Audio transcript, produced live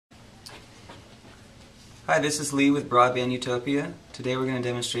Hi, this is Lee with Broadbandutopia. Today we're going to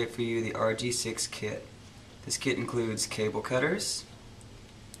demonstrate for you the RG6 kit. This kit includes cable cutters,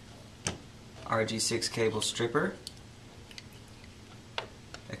 RG6 cable stripper,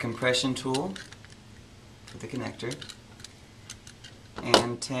 a compression tool for the connector,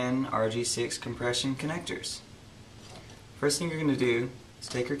 and 10 RG6 compression connectors. First thing you're going to do is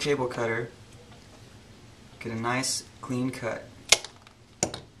take your cable cutter, get a nice clean cut.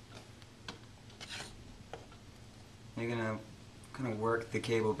 You're going to kind of work the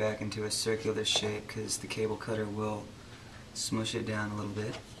cable back into a circular shape because the cable cutter will smush it down a little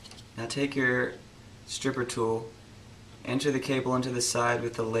bit. Now take your stripper tool, enter the cable into the side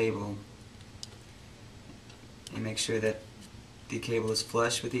with the label, and make sure that the cable is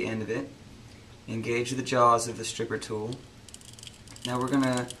flush with the end of it. Engage the jaws of the stripper tool. Now we're going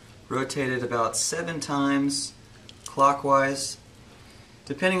to rotate it about 7 times clockwise.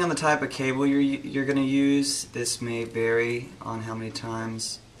 Depending on the type of cable you're going to use, this may vary on how many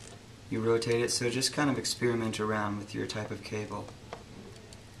times you rotate it, so just kind of experiment around with your type of cable.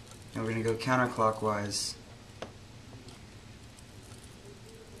 Now we're going to go counterclockwise.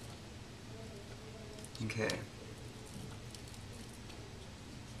 Okay.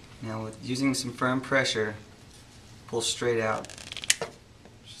 Now with using some firm pressure, pull straight out,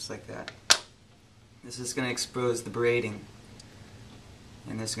 just like that. This is going to expose the braiding.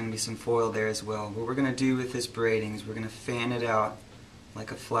 And there's going to be some foil there as well. What we're going to do with this braiding is we're going to fan it out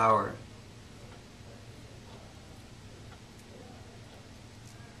like a flower.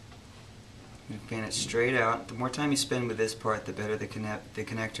 You fan it straight out. The more time you spend with this part, the better the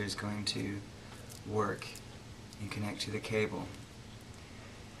connector is going to work and connect to the cable.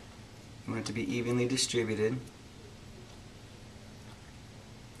 You want it to be evenly distributed,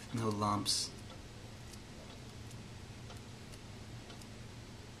 no lumps.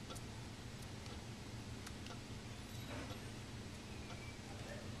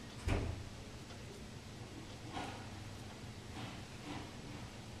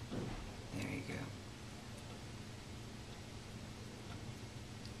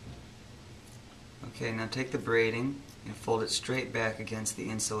 Okay, now take the braiding and fold it straight back against the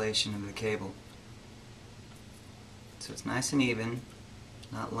insulation of the cable. So it's nice and even,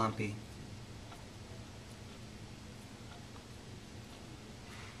 not lumpy.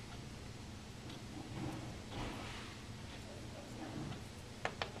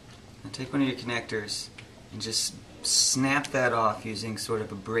 Now take one of your connectors and just snap that off using sort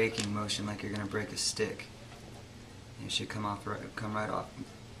of a breaking motion like you're going to break a stick. It should come right off.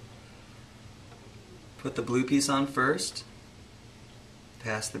 Put the blue piece on first,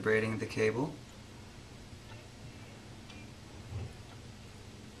 pass the braiding of the cable.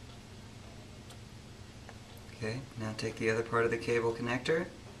 Okay, now take the other part of the cable connector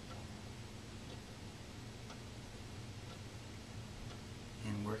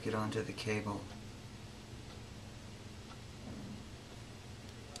and work it onto the cable.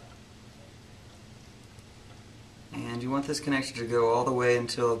 And you want this connector to go all the way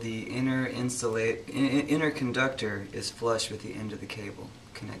until the inner conductor is flush with the end of the cable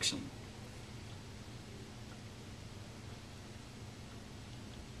connection.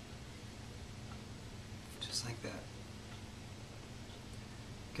 Just like that.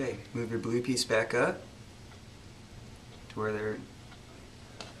 Okay, move your blue piece back up to where they're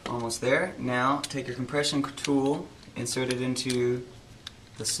almost there. Now take your compression tool, insert it into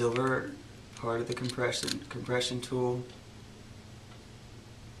the silver part of the compression tool,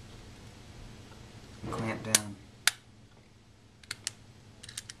 and clamp down.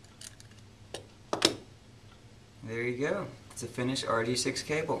 There you go. It's a finished RG6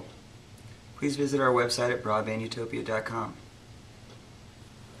 cable. Please visit our website at broadbandutopia.com.